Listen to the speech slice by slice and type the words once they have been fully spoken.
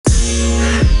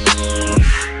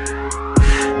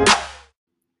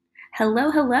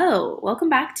Hello, hello. Welcome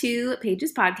back to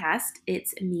Paige's podcast.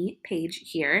 It's me, Paige,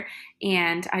 here.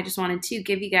 And I just wanted to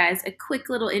give you guys a quick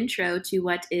little intro to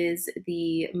what is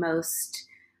the most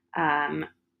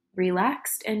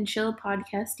relaxed and chill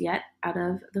podcast yet out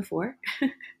of the four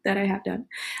that I have done.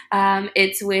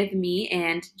 It's with me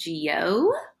and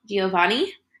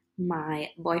Giovanni, my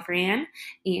boyfriend,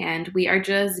 and we are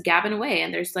just gabbing away.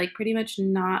 And there's like pretty much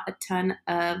not a ton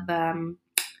of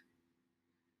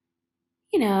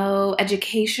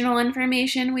educational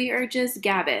information. We are just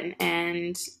gabbing,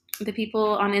 and the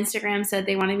people on Instagram said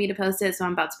they wanted me to post it, so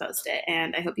I'm about to post it,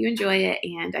 and I hope you enjoy it,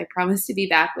 and I promise to be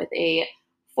back with a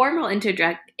formal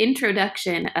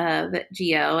introduction of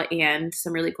Gio and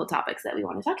some really cool topics that we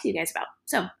want to talk to you guys about.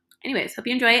 So anyways, hope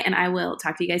you enjoy it, and I will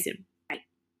talk to you guys soon. Bye.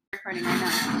 Recording right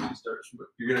now.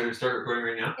 You're going to start recording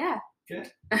right now? Yeah. Okay.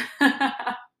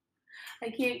 I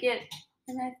can't get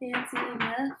am I fancy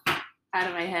enough out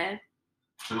of my head.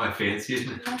 Am I fancy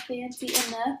enough? Am I fancy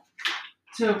enough?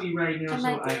 Tell me right now Am so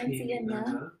I I fancy can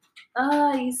enough?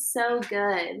 Oh, he's so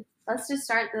good. Let's just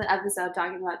start the episode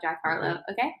talking about Jack Harlow,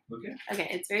 okay? Okay. Okay,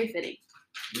 it's very fitting.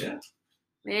 Yeah.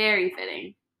 Very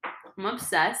fitting. I'm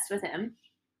obsessed with him.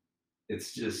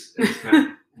 It's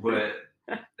kind of, but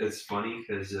it's funny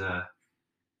because I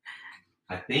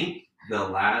think the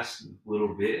last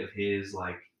little bit of his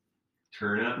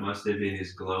turn up must have been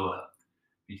his glow up.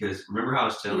 Because remember how I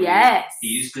was telling you? He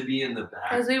used to be in the back.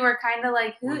 Because we were kind of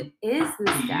like, who is this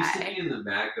guy? He used to be in the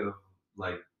back of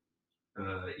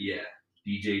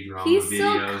DJ drama videos. He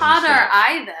still caught our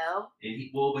eye though. And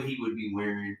he'd be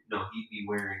wearing glasses.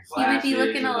 He would be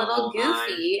looking a little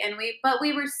goofy, but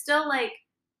we were still like,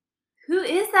 who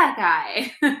is that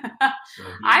guy? So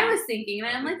I was thinking,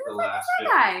 and I'm like, who is that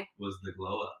guy? Was the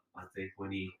glow up? I think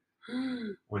when he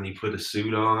put a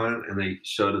suit on and they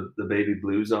showed the baby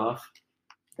blues off.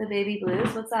 The baby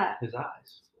blues? What's that? His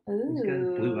eyes. Ooh. He's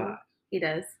got blue eyes. He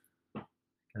does.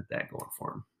 Got that going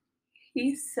for him.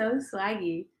 He's so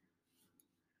swaggy.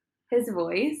 His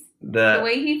voice, the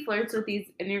way he flirts with these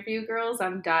interview girls,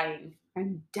 I'm dying.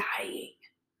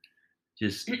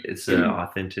 Just, it's an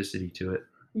authenticity to it.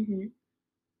 Mm-hmm.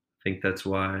 I think that's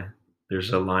why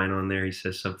there's a line on there. He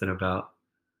says something about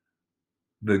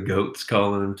the goats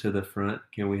calling him to the front.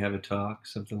 Can we have a talk?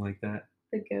 Something like that.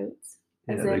 The goats.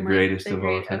 Yeah, the greatest of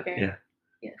all time. Okay. Yeah.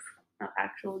 Yes. Not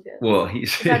actual goats. Well,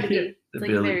 he's it's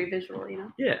very visual,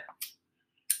 Yeah.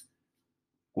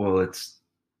 Well, it's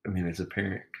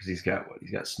apparent because he's got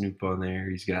Snoop on there.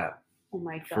 He's got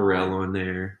Pharrell on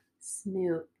there.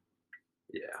 Snoop.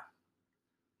 Yeah.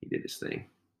 He did his thing.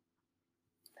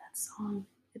 That song,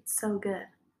 it's so good.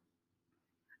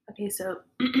 Okay, so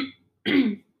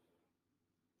this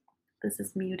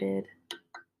is muted.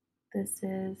 This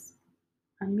is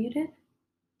unmuted.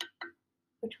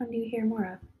 Which one do you hear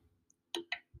more of?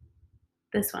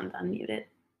 This one's unmuted.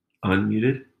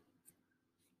 Unmuted?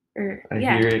 I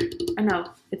hear it. Oh,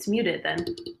 no, it's muted then.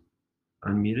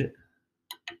 Unmute it.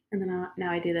 And then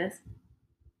now I do this.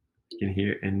 You can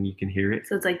hear it, and you can hear it.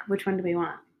 So it's like, which one do we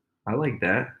want? I like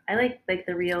that. I like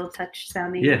the real touch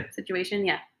sounding situation.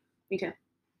 Yeah, me too.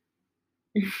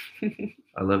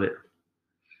 I love it.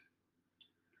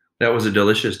 That was a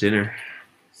delicious dinner.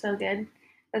 So good.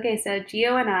 Okay, so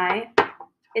Gio and I,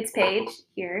 it's Paige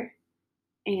here,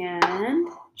 and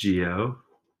Gio.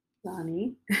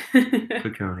 Lonnie.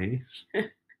 Piccone.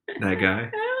 That guy.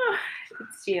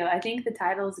 It's Gio. I think the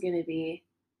title is going to be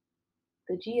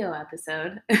the Gio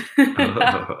episode.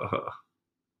 Oh,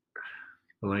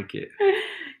 I like it.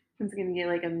 It's going to get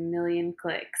like 1 million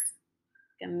clicks.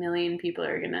 1 million people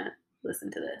are going to listen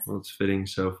to this. Well, it's fitting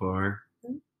so far.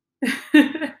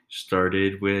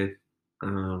 Started with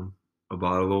a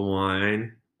bottle of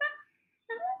wine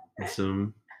and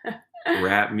some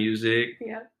rap music.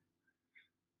 Yep.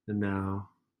 And now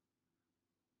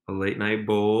a late night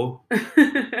bowl.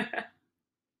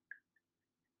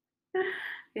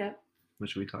 Yep. What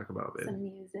should we talk about, babe? Some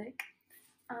music.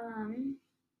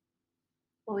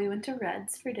 Well, we went to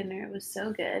Red's for dinner. It was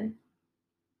so good.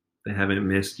 They haven't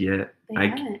missed yet. I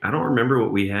don't remember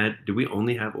what we had. Did we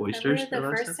only have oysters?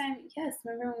 Remember the first time? Yes.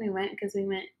 Remember when we went? Because we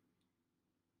went.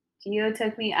 Gio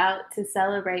took me out to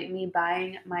celebrate me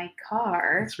buying my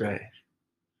car. That's right.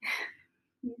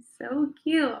 He's so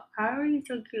cute. How are you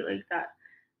so cute like that?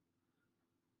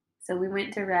 So we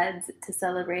went to Red's to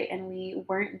celebrate, and we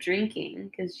weren't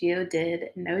drinking because Gio did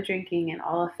no drinking in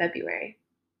all of February.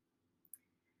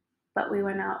 But we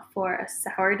went out for a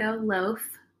sourdough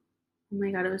loaf. Oh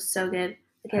my god, it was so good.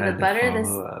 Okay, the butter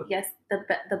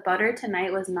the butter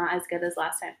tonight was not as good as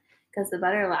last time because the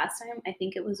butter last time I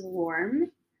think it was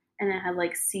warm and it had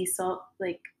sea salt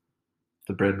The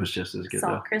bread was just as good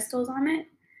salt crystals on it.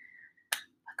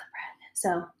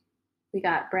 So we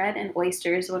got bread and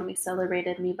oysters when we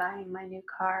celebrated me buying my new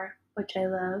car, which I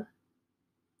love.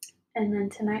 And then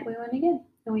tonight we went again.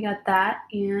 And we got that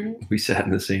We sat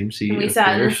in the same and seat, we of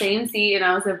sat in the course. same seat, and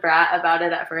I was a brat about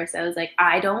it at first. I was like,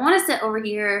 I don't want to sit over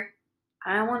here.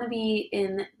 I want to be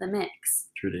in the mix.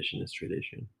 Tradition is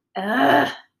tradition.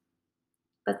 Ugh.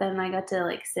 But then I got to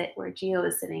like sit where Gio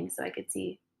was sitting so I could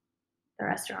see the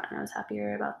restaurant, and I was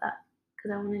happier about that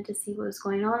because I wanted to see what was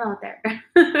going on out there.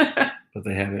 But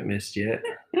they haven't missed yet.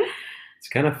 It's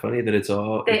kind of funny that it's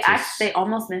all. They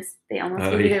almost missed. They almost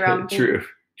Oh, gave you the yeah, wrong thing.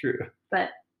 true. But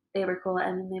they were cool,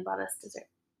 and then they bought us dessert.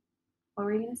 What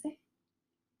were you gonna say?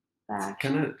 It's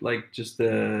kind of like just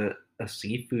a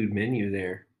seafood menu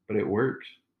there, but it works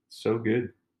so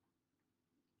good.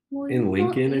 Well, In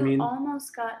Lincoln, I mean.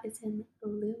 almost got it's in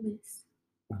Loomis.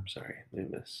 I'm sorry,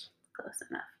 Loomis. Close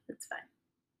enough. It's fine.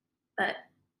 But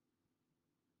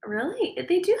really,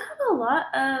 they do have a lot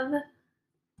of.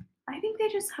 I think they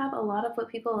just have a lot of what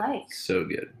people like. So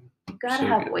good. You gotta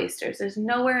have oysters. There's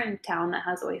nowhere in town that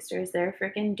has oysters. They're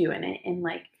freaking doing it in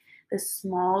like this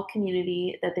small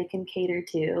community that they can cater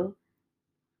to.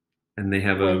 And they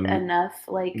have with enough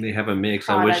like they have a mix.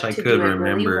 I wish I could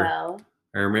remember. Really well.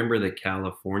 I remember the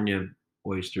California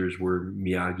oysters were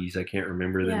Miyagi's. I can't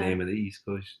remember the name of the East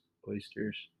Coast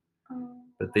oysters.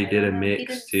 But they did a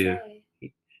mix too.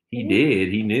 He did.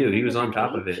 He knew. He was on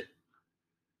top of it.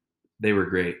 They were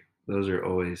great. Those are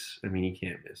always. I mean, you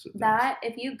can't miss with that.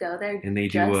 If you go there, and they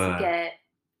just do get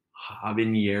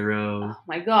habanero. Oh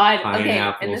my god! Okay,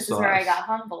 and this sauce. is where I got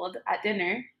humbled at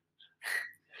dinner.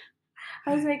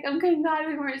 I was like, "Oh my god,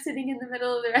 we weren't sitting in the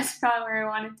middle of the restaurant where I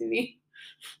wanted to be,"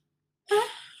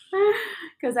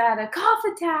 because I had a cough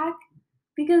attack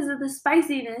because of the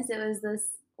spiciness. It was this.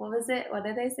 What was it? What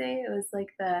did they say? It was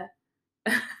like the.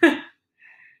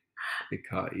 It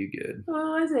caught you good.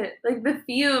 What was it? Like the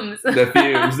fumes. The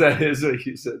fumes. That is what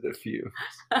you said. The fumes.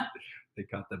 They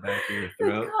caught the back of your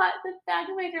throat. They caught the back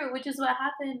of my throat, which is what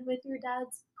happened with your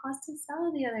dad's pasta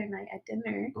salad the other night at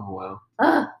dinner. Oh wow.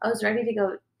 I was ready to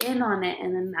go in on it,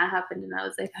 and then that happened, and I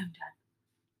was like, I'm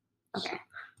done. Okay.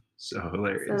 So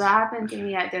hilarious. So that happened to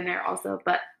me at dinner also,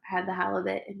 but I had the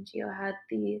halibut, and Gio had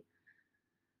the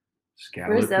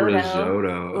scallop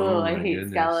risotto. Oh, I hate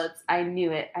scallops. I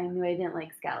knew it. I knew I didn't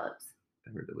like scallops.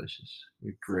 They were delicious.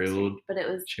 We grilled but it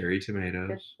was cherry tomatoes.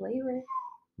 Good flavor.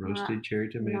 Roasted cherry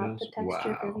tomatoes. Not the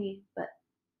texture for me, but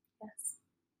yes.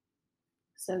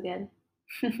 So good.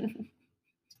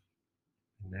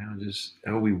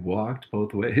 Now we walked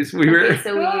both ways. You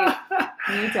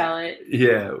tell it.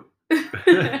 Yeah.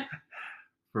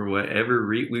 For whatever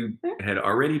we had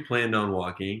already planned on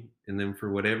walking, and then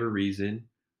for whatever reason,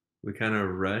 we kind of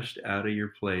rushed out of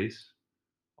your place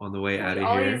on the way out of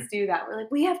here. We always do that. We're like,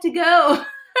 we have to go.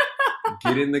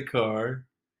 Get in the car,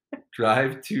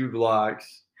 drive 2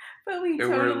 blocks. But we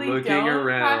totally we're looking don't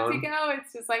around, have to go.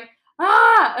 It's just like,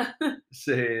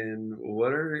 saying,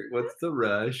 what's the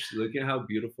rush? Look at how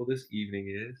beautiful this evening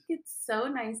is. It's so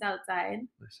nice outside.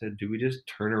 I said, do we just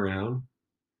turn around?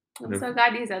 I'm so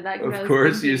glad you said that. Of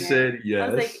course you said yes.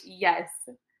 I was like, yes.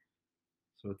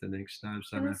 So at the next time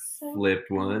I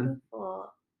flipped one.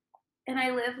 And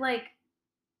I live like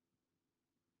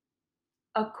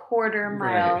a quarter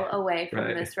mile away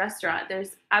from this restaurant.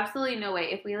 There's absolutely no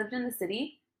way. If we lived in the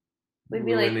city, we'd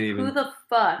be like, who the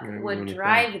fuck would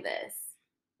drive this?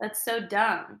 That's so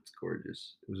dumb. It's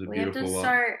gorgeous. It was a beautiful walk. We have to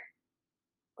start,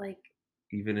 like...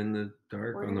 Even in the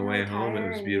dark on the way home, it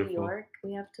was beautiful. New York,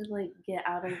 we have to, like, get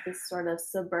out of this sort of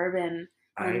suburban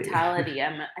mentality.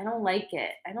 I don't like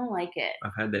it.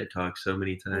 I've had that talk so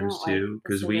many times, too,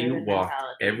 because we walked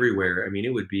everywhere. I mean,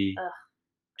 it would be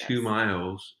 2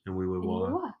 miles, and we would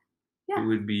walk. Yeah. It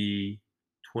would be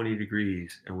 20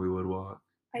 degrees, and we would walk.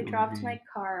 I dropped my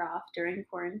car off during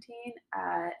quarantine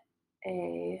at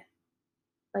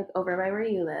over by where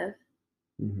you live,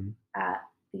 at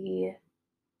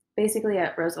basically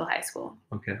at Roseville High School.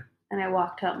 Okay. And I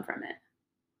walked home from it.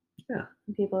 Yeah.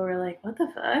 And people were like, what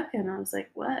the fuck? And I was like,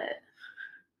 what?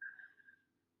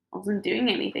 I wasn't doing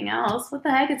anything else. What the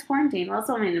heck? It's quarantine. What else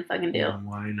am I going to fucking do?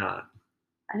 Why not?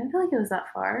 I didn't feel like it was that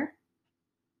far.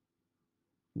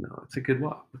 No, it's a good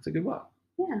walk.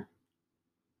 Yeah.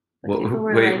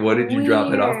 Wait, what did you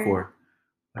drop it off for?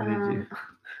 How did you?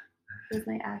 It was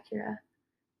my Acura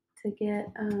to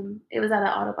get, it was at an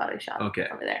auto body shop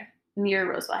over there near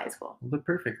Roseville High School. Well, the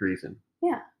perfect reason.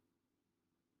 Yeah.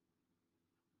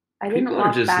 I didn't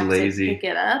walk back to pick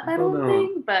it up, I don't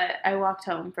think, but I walked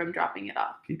home from dropping it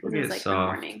off. People get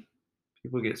soft.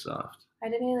 People get soft. I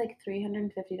had to pay like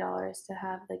 $350 to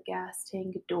have the gas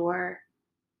tank door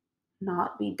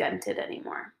not be dented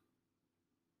anymore.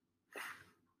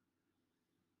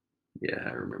 Yeah,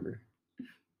 I remember.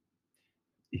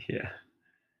 Yeah.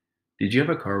 Did you have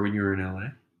a car when you were in LA?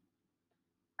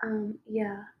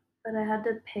 Yeah, but I had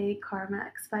to pay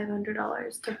CarMax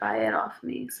 $500 to buy it off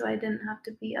me, so I didn't have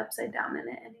to be upside down in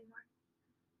it anymore.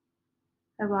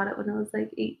 I bought it when I was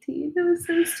like 18. It was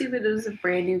so stupid. It was a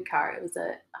brand new car. It was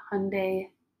a Hyundai.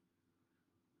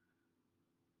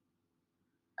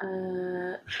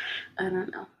 Uh, I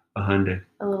don't know, A Hyundai.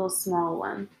 a little small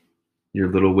one. Your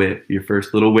little whip, your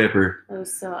first little whipper. It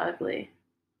was so ugly.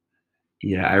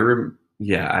 Yeah,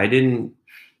 yeah, I didn't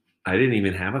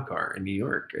even have a car in New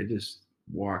York. I just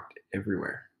walked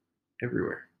everywhere.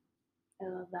 Everywhere. I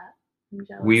love that. I'm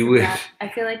We jealous of would that. I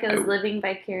feel like I was I, living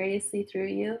vicariously through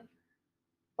you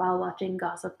while watching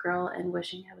Gossip Girl and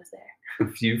wishing I was there.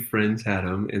 a few friends had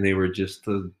them, and they were just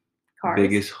the Cars.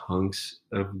 biggest hunks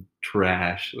of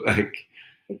trash. Like,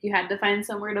 Like you had to find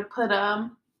somewhere to put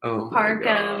them, oh my park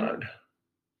them. god.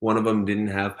 One of them didn't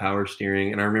have power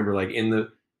steering, and I remember, like,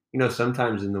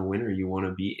 sometimes in the winter you want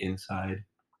to be inside.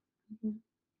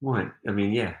 What? I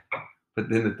mean, yeah. But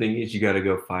then the thing is, you got to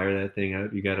go fire that thing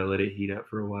up. You got to let it heat up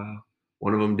for a while.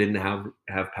 One of them didn't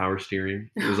have power steering.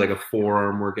 It was like a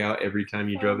forearm workout every time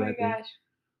you Oh drove my that thing. gosh.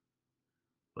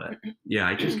 But yeah,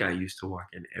 I just got used to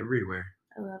walking everywhere.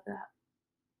 I love that.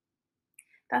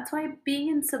 That's why being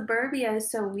in suburbia is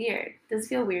so weird. Does it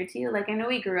feel weird to you? Like I know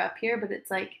we grew up here, but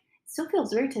it's like it still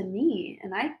feels weird to me.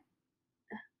 And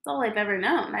it's all I've ever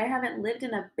known. I haven't lived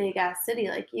in a big ass city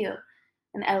like you.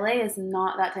 And LA is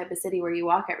not that type of city where you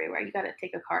walk everywhere. You gotta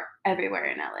take a car everywhere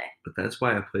in LA. But that's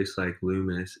why a place like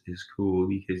Loomis is cool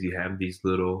because you have these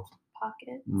little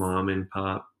Pockets. mom and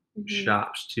pop Hmm.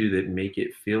 shops too that make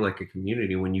it feel like a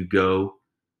community. When you go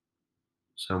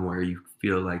somewhere, you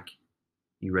feel like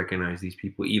you recognize these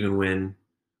people. Even when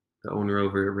the owner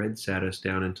over at Red sat us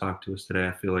down and talked to us today,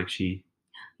 I feel like she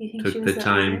You think she took was the the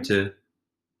time owner? to.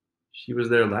 She was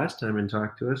there last time and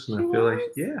talked to us, and She I feel like,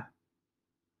 was? yeah.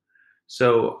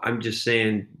 So I'm just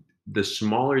saying, the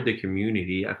smaller the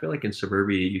community, I feel like in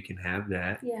suburbia you can have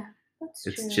that. Yeah, that's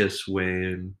It's true. just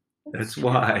when That's that's true.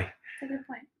 why That's a good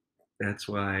point. that's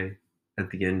why at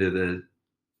the end of the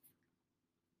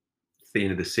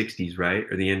end of the 60s, right?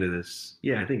 Or the end of this,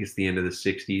 yeah, I think it's the end of the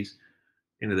 60s,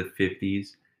 into the 50s,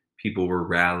 people were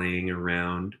rallying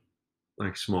around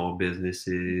like small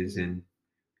businesses Hmm. and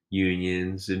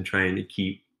unions and trying to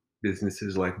keep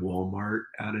businesses like Walmart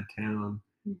out of town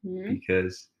Hmm.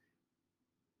 because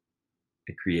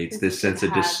it creates Because you this could sense of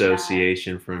have that.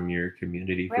 dissociation from your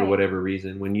community for Right. whatever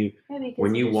reason. Yeah, because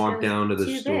When it you just walk feels down to the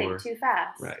too big, store, too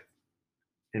fast. right?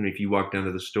 And if you walk down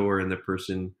to the store and the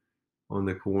person on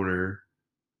the corner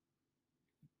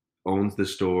owns the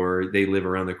store, they live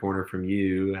around the corner from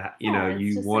you, Yeah, it's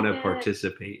you just want like to a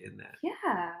participate in that.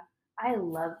 yeah. I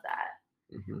love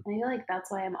that. Hmm. I feel like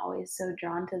that's why I'm always so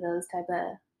drawn to those type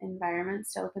of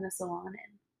environments to open a salon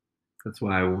in. That's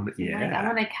why I want to, So I'm like, I yeah.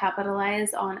 want to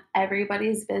capitalize on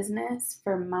everybody's business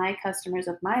for my customers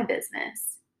of my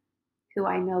business who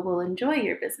I know will enjoy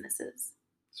your businesses.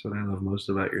 That's what I love most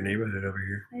about your neighborhood over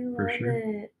here, I for love sure.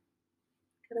 it.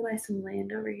 Gotta buy some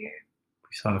land over here.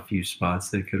 We saw a few spots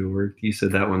that could have worked. You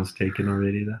said that one's taken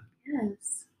already, though.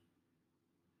 Yes.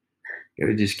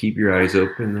 Gotta just keep your eyes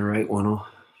open. The right one will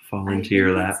fall I into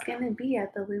your think it's lap. gonna be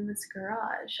at the Loomis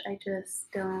garage. I just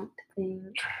don't think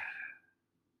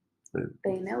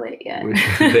they know it yet.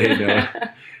 They know.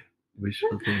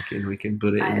 Wishful thinking. We can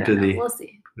put it I don't into know. the We'll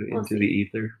see. put it We'll into the see.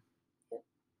 ether.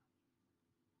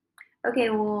 Okay,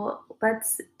 well,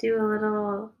 let's do a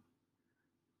little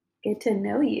get to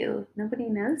know you. Nobody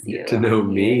knows Get you to know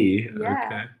on here. me. Yeah.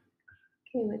 Okay.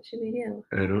 Okay, what should we do?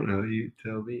 I don't know. You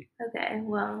tell me. Okay,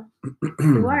 well,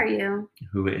 who are you?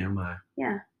 Who am I?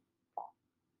 Yeah.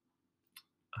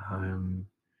 I'm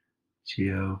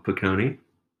Gio Piccone.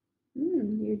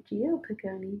 You're Gio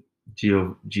Piccone.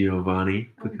 Giovanni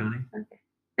Oh, Piccone.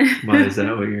 Why is okay.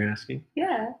 that what you're asking?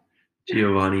 Yeah.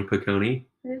 Giovanni Piccone.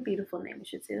 What a beautiful name. You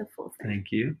should say the full thing.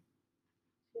 Thank you.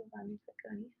 Giovanni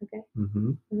Piccone. Okay.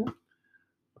 Hmm. Mhm.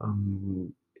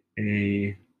 I'm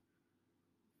a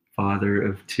father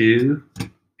of two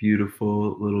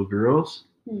beautiful little girls.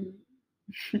 Hmm.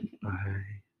 I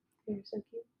You're so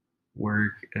cute.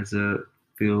 work as a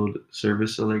field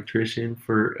service electrician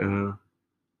for a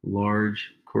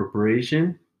large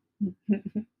corporation.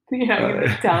 You're not gonna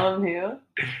Uh, tell them who?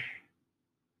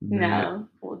 that No.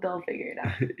 Well, they'll figure it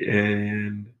out.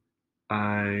 and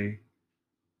I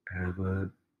have a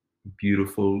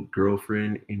beautiful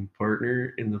girlfriend and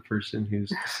partner in the person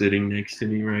who's sitting next to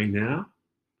me right now.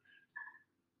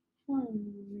 Oh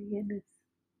my goodness.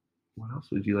 What else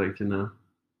would you like to know?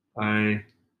 I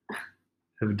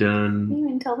have You done. didn't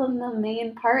even tell them the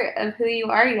main part of who you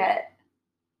are yet.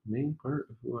 Main part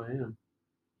of who I am.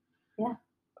 Yeah.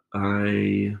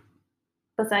 I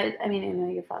Besides, I mean, I know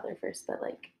your father first, but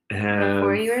like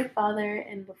before have you were father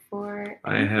and before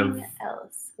I have anything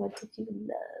else, what did you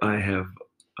love? I have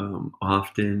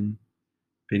often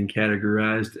been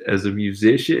categorized as a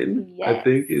musician. I Yes.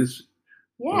 think is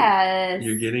what Yes.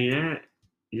 you're getting at.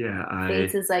 Yeah,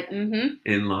 Face I is like, mm-hmm.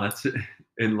 in lots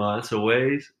in lots of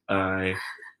ways. I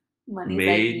Money's like,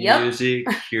 made yup. music,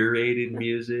 curated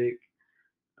music.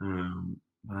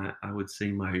 I would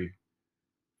say my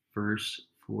first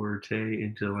forte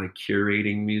into like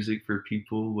curating music for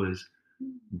people was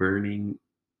burning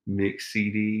mix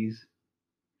CDs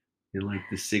in like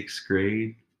the sixth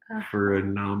grade for a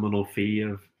nominal fee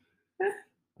of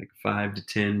like $5 to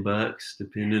 $10,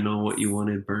 depending on what you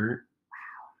wanted burnt.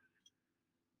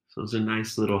 So it was a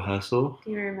nice little hustle.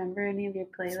 Do you remember any of your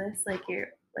playlists? Like your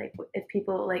like if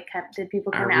people like did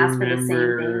people I kind of ask for the same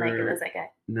thing? Like it remember, was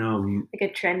no, like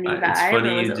a trendy it's vibe, or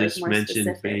funny was you it like just more mentioned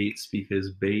specific? Bates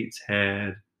because Bates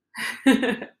had,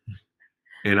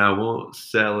 and I won't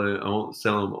sell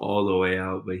him all the way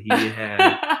out, but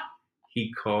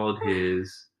he called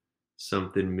his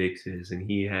something mixes, and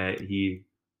he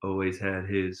always had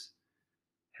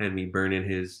me burning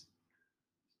his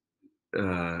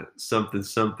something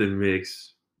something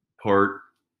mix part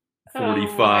Oh my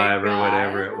 45 or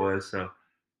whatever god. it was. So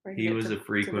We're gonna he get was a to the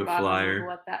frequent bottom of flyer.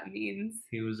 what that means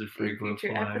He was a in frequent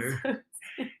future flyer. episodes.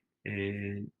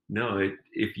 And no,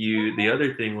 if you the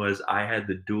other thing was I had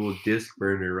the dual disc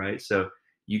burner, right? So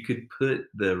you could put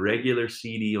the regular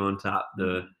CD on top,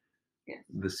 Mhm. Yes.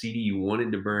 the CD you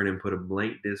wanted to burn, and put a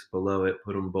blank disc below it,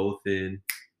 put them both in,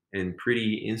 and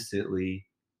pretty instantly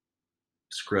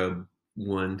scrub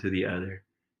one to the other.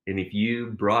 And if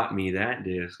you brought me that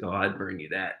disc, oh, I'd burn you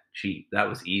that cheap. That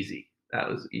was easy. That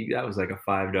was like a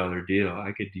 $5 deal.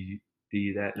 I could do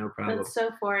that no problem. That's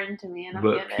so foreign to me. I don't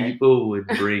But get it. people would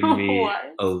bring me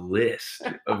What? a list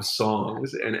of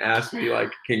songs and ask me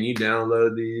like, "Can you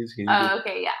download these? Can you do?" Oh,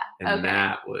 okay, yeah. And Okay.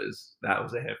 that was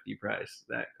a hefty price.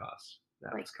 That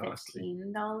Like was costly.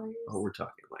 Oh, $15? we're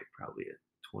talking like probably a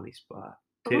 20 spot,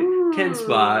 10 Ooh,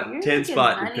 spot, you're 10 making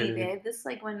spot, money, depending. babe. This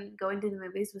like when going to the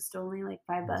movies was still only like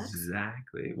 $5.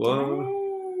 Exactly. Well,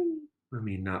 Dang. I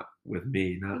mean, not with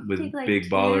me, You not could take with like Big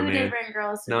Baller two Man, different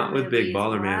girls to the not with Big movies.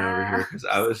 Baller Man over Wow. here,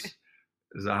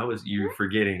 because you're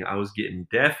forgetting, I was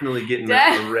definitely getting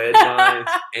Dang. a red vine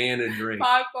and a drink.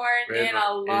 Popcorn Red and vine,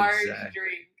 a large exactly,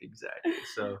 drink. Exactly.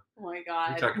 So Oh my you're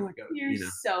god. talking like a, You're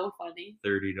so funny. The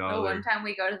one $30. time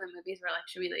we go to the movies, we're like,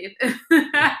 should we leave?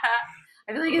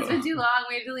 I feel like it's been too long.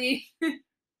 We have to leave.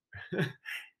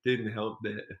 didn't help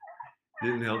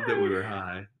that we were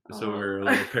high, so we were a Oh.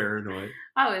 little paranoid.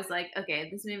 I was like, okay,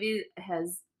 this movie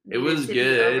has It needed was to be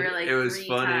good. over like It was three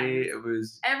funny. times. It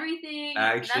was Everything, nothing,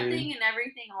 action, and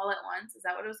everything all at once. Is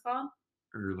that what it was called?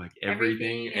 or like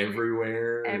everything, Everything and ev-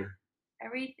 everywhere.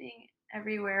 everything,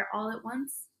 everywhere, all at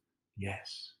once.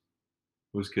 Yes,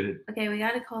 it was good. Okay, we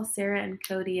got to call Sarah and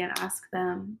Cody and ask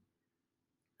them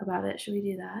about it. Should we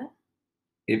do that?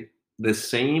 It The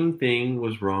same thing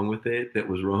was wrong with it that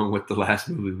was wrong with the last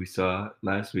movie we saw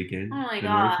last Oh weekend, my The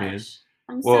Northman. gosh.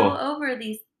 I'm so Well, over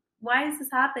these. Why is this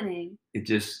happening?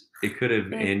 it could have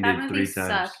Babe, that ended movie 3 times.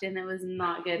 sucked and it was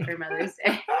not good for Mother's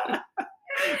Day.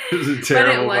 It was a But it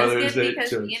terrible was Mother's good Day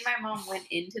because me and choice. my mom went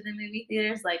into the movie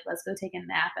theaters like, let's go take a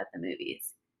nap at the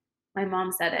movies. My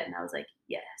mom said it and I was like,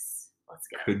 yes, let's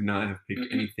go. Could not have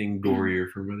picked anything gorier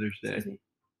for Mother's Excuse Day. me.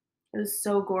 It was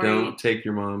so Don't gory. take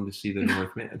your mom to see The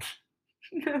Northman.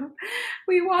 No.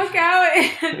 We walk out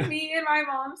and me and my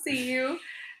mom see you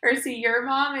or see your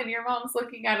mom and your mom's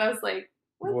looking at us like,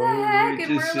 what the What did heck? we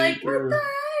And just we're like, sit what through?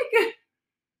 the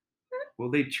Well,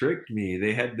 they tricked me.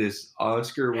 They had this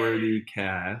Oscar-worthy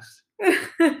cast heck?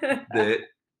 that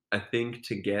I think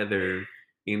together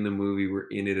in the movie were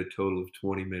in it a total of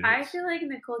 20 I minutes. feel like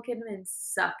Nicole Kidman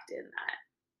sucked in that.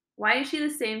 Why is she the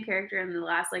same character in the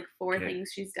last like four Okay,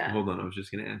 things she's done? hold on. I was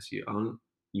just gonna ask you.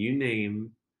 You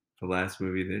name the last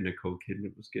movie that Nicole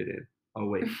Kidman was good in. Oh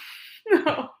wait,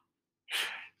 No.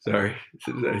 sorry.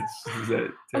 Is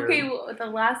that Okay, terrible? well, the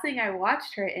last thing I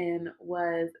watched her in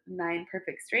was Nine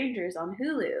Perfect Strangers on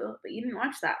Hulu, but you didn't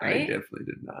watch that, I right? definitely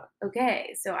did not.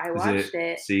 Okay, so I Is it? watched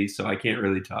it, See, so I can't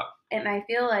really talk. and I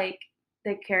feel like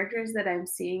the characters that I'm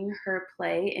seeing her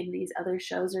play in these other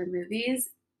shows or movies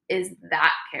is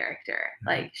that character.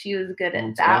 Like she was good Well,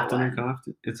 at that one.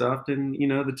 it's often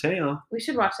the tale. We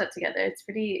should watch that together. It's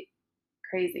pretty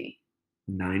crazy.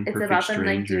 Nine It's Perfect about them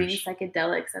like doing Strangers.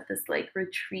 psychedelics at this like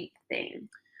retreat thing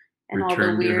and all the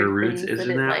Return to her weird roots. things that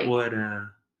Isn't it that like what?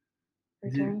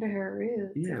 Is it? return to her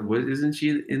roots. Yeah. I What mean, isn't she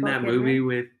in Nicole that movie Kidman.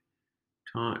 with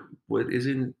Tom? What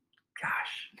isn't?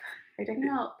 Gosh, Are you talking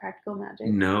about Practical Magic?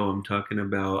 No, I'm talking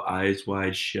about Eyes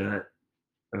Wide Shut,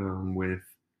 with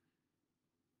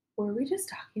Were we just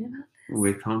talking about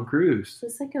this? Tom Cruise. Is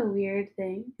this like a weird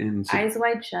thing? And Eyes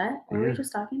Wide Shut? Were we yeah,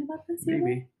 just talking about this the other day?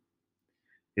 maybe.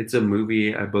 It's a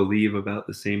movie, I believe, about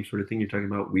the same sort of thing. You're talking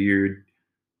about weird,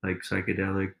 like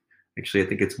psychedelic. Actually, I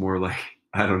think it's more like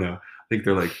I don't know. I think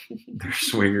they're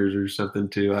swingers or something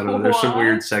too. I don't know. There's some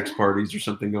weird What? sex parties or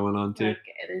something going on too.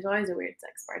 Okay, there's always a weird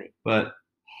sex party. But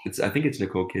I think it's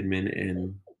Nicole Kidman,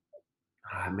 and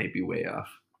I may be way off.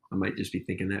 I might just be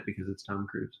thinking that because it's Tom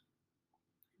Cruise.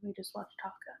 We just watched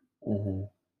Mhm.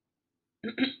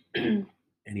 Taka.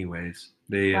 Anyways,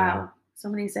 they Wow, so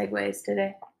many segues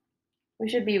today. We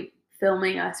should be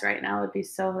filming us right now. It would be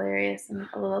so hilarious. I'm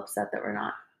a little upset that we're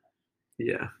not.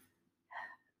 yeah.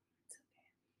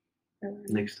 We're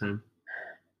learning. Next time,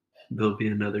 there'll be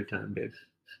another time, babe.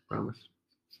 Promise.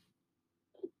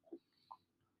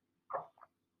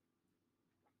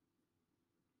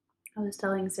 I was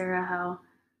telling Sarah how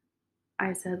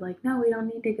I said, like, no, we don't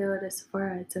need to go to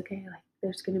Sephora. It's okay. Like,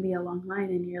 there's going to be a long line.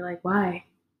 And you're like, why?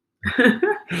 Then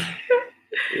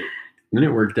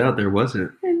it worked out. There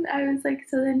wasn't. And I was like,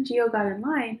 so then Gio got in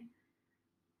line.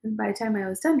 And by the time I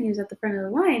was done, he was at the front of the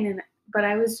line. But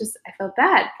I felt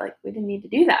bad. Like, we didn't need to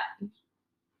do that.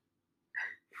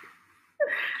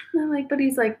 And I'm like, but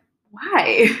he's like,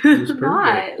 why?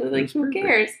 Not. Like, who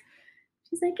cares?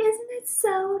 She's like, isn't it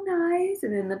so nice?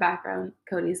 And in the background,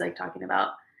 Cody's like talking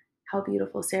about how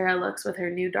beautiful Sarah looks with her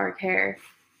new dark hair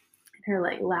and her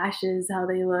like lashes, how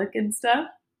they look and stuff.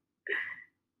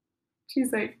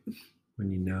 She's like, When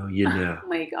you know, you know. oh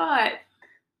my God.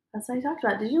 That's what I talked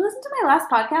about. Did you listen to my last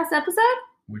podcast episode?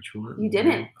 Which one? You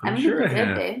didn't. I'm sure I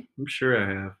have. I'm sure I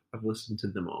have. I've listened to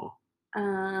them all.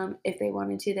 If they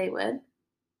wanted to, they would.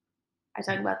 I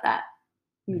talked about that.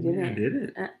 You didn't. I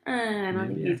didn't. I don't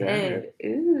think you did.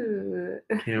 Ooh.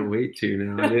 Can't wait to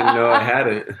now. I didn't know I had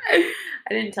it. I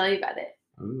didn't tell you about it.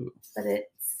 Ooh. But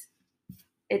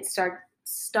it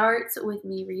starts with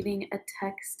me reading a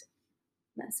text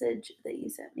message that you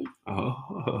sent me.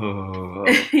 Oh.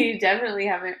 You definitely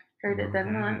haven't heard it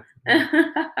then, huh?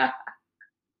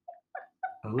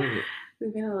 I love it.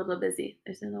 We've been a little busy.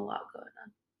 There's been a lot going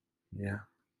on. Yeah.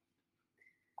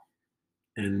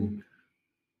 And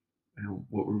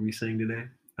what were we saying today?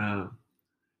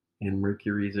 And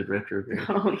Mercury's at retrograde.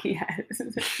 Oh, yes.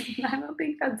 I don't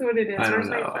think that's what it is. I don't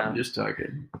know. I'm just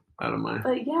talking out of my...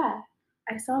 But yeah,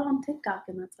 I saw it on TikTok,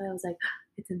 and that's why I was like,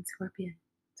 it's in Scorpion.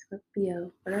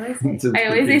 Scorpio. What do I say? I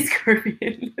always say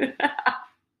Scorpion.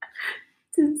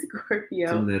 It's in Scorpio.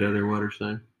 It's in that other water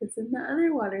sign. It's in the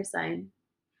other water sign.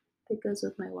 It goes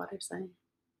with my water sign.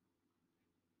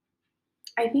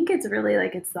 I think it's really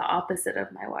like it's the opposite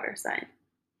of my water sign.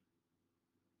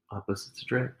 Opposites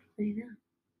attract. I know.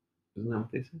 Isn't that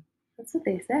what they say? That's what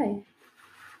they say.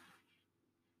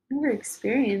 I've never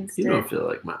experienced it. You don't feel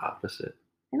like my opposite.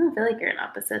 I don't feel like you're an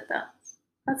opposite, though.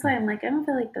 That's why I'm like, I don't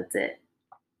feel like that's it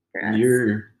for us.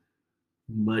 You're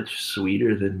much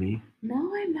sweeter than me. No,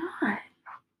 I'm not.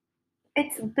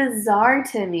 It's bizarre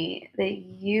to me that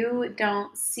you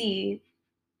don't see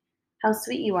how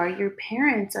sweet you are. Your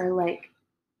parents are like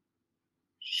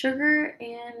sugar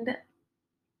and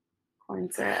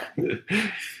corn syrup.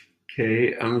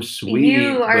 Okay, I'm sweet,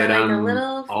 You are but like I'm a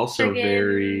little also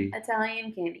very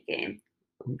Italian candy cane.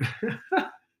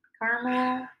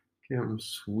 Caramel. Okay, I'm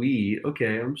sweet.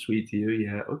 Okay, I'm sweet to you.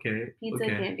 Yeah. Okay. Pizza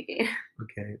okay. candy cane.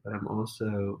 Okay, but I'm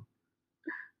also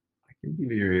I can be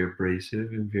very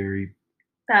abrasive and very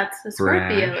That's the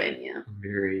Scorpio in you.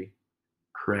 Very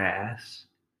crass.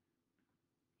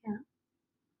 Yeah.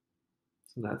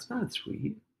 So that's not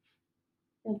sweet.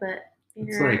 Yeah, but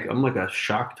it's like I'm like a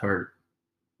shock tart.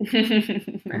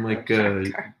 I'm like a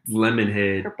lemon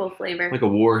head. Purple flavor. Like a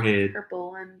warhead.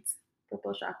 Purple ones.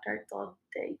 Purple shock tarts all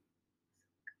day.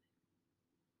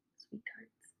 Sweet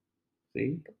tarts.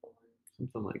 See?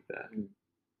 Something like that.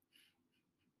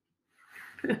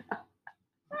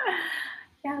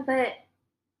 Yeah, but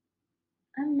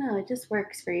I don't know. It just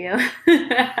works for you.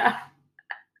 I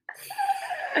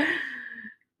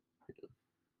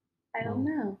don't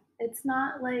know. It's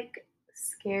not like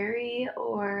scary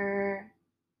or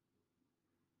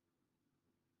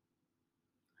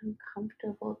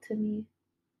uncomfortable to me.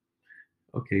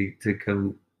 Okay, to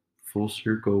come full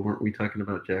circle, weren't we talking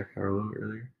about Jack Harlow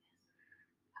earlier?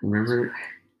 Remember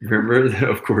that?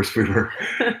 Of course we were.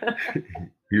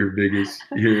 It's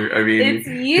you. His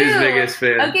biggest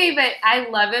fan. Okay, but I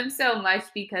love him so much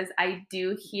because I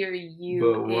do hear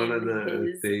you. But one of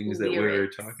the things that we were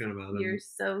talking about, you're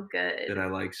so good, that I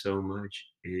like so much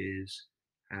is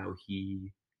how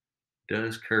he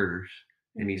does curse,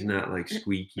 and he's not like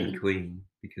squeaky clean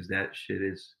because that shit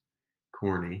is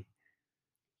corny.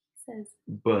 Says,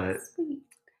 But "Sweet,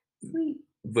 sweet,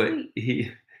 but sweet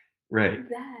he right.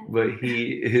 that." But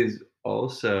he is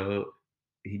also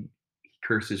he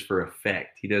curses for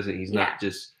effect. He's Yeah, not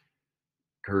just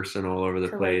cursing all over the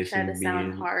to, like, place try to and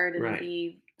sound being hard and right.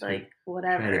 be, To like, try to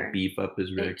whatever. beef up his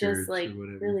It just, records or like,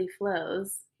 whatever. really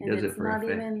flows, He and does it it's for not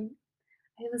effect. even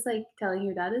I was, like, telling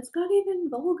your dad, "It's not even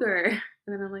vulgar."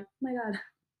 And then I'm like, "Oh my god,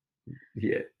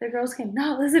 Yeah. the girls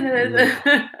cannot listen to Ugh,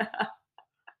 this."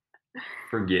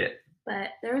 forget. But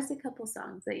there was a couple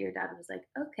songs that your dad was like,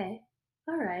 "Okay,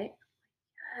 alright.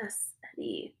 Yes,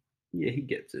 Eddie." Yeah, he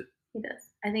gets it. He does.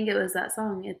 I think it was that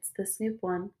song, it's the Snoop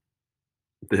one.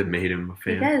 That made him a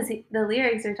fan. Because the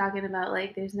lyrics are talking about,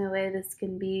 like, "There's no way this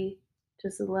can be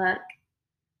just luck.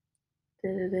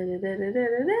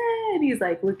 And he's,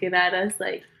 like, looking at us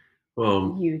like,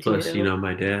 Well, "You plus, too."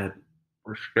 my dad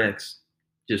respects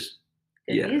just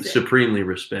Good yeah, music. supremely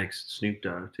respects Snoop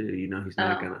Dogg too. He's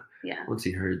not Oh, gonna yeah. once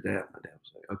he heard that, my dad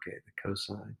was like, okay, the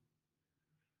cosign.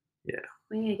 Yeah.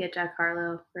 We need to get Jack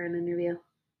Harlow for an interview.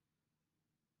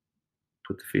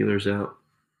 Put the feelers out.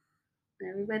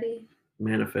 Everybody,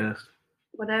 Manifest.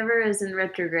 whatever is in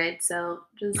retrograde, so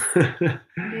just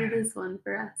do this one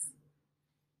for us.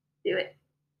 Do it.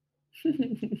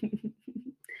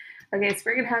 Okay, so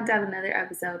we're gonna have to have another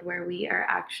episode where we are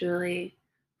actually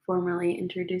formally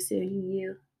introducing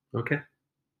you Okay.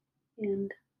 and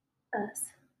us.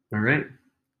 All right.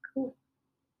 Cool.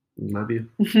 Love you.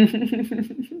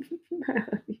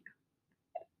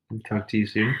 Talk to you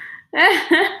soon.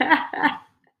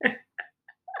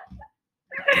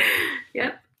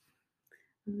 Yep.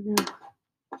 Oh no.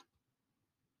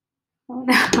 Oh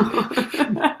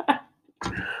no.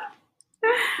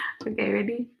 Okay,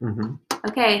 ready? Mm-hmm.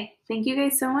 Okay, thank you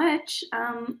guys so much.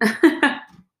 All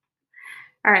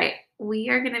right, we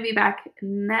are going to be back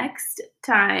next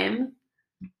time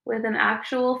with an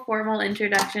actual formal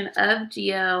introduction of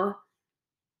Gio,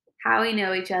 how we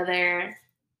know each other,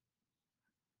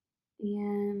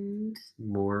 and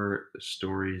More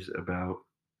stories about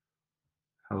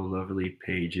how lovely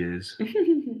Paige is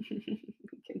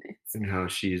goodness, and how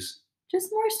she's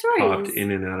just more popped stories.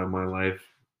 in and out of my life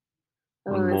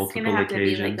on Oh, it's gonna multiple have to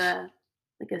be like occasions.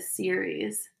 a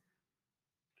series.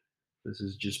 This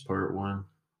is just part one.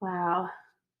 Wow.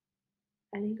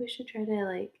 I think we should try to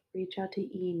like reach out to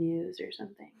E News or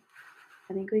something.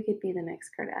 I think we could be the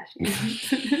next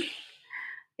Kardashian.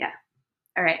 Yeah.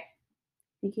 All right.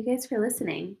 Thank you guys for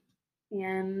listening.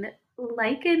 And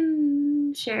like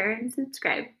and share and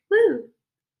subscribe. Woo!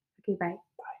 Okay, bye.